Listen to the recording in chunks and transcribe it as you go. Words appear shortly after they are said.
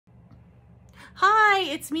Hi,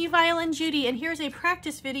 it's me, Violinjudy, and here's a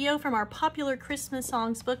practice video from our popular Christmas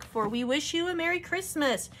songs book for We Wish You a Merry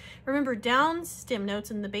Christmas. Remember, down stem notes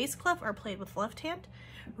in the bass clef are played with left hand.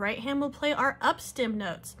 Right hand will play our up stem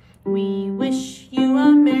notes. We wish you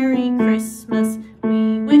a Merry Christmas.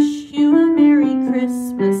 We wish you a Merry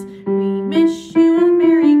Christmas. We wish you a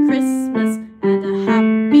Merry Christmas and a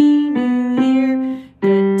Happy New Year.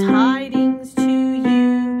 Good tidings to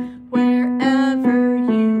you wherever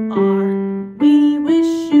you are. We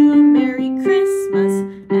wish you a Merry Christmas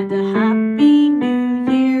and a Happy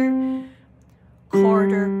New Year.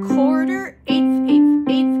 Quarter, quarter, eighth, eighth,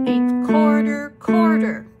 eighth, eighth, quarter,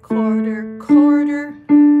 quarter, quarter, quarter.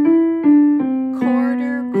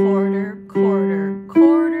 Quarter, quarter, quarter,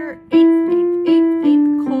 quarter, eighth, eighth, eighth,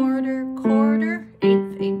 eighth, quarter, quarter,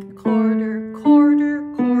 eighth, eighth, quarter, quarter,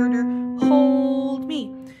 quarter, hold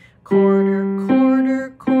me. Quarter, quarter,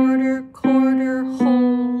 quarter, quarter,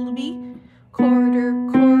 hold me. Quarter,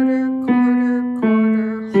 quarter, quarter,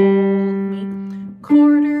 quarter, hold me.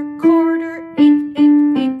 Quarter, quarter, eighth,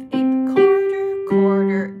 eighth, eighth, eighth, quarter,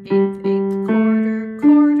 quarter, eighth, eighth, quarter,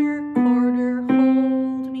 quarter, quarter,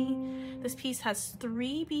 hold me. This piece has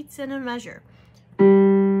 3 beats in a measure.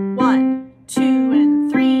 1, 2,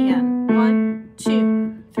 and 3, and 1,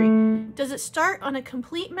 2, 3. Does it start on a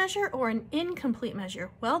complete measure or an incomplete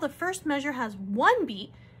measure? Well, the first measure has 1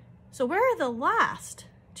 beat, so where are the last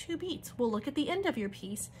 2 beats? We'll look at the end of your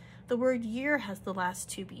piece. The word year has the last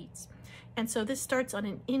 2 beats, and so this starts on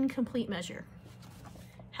an incomplete measure.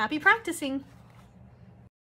 Happy practicing!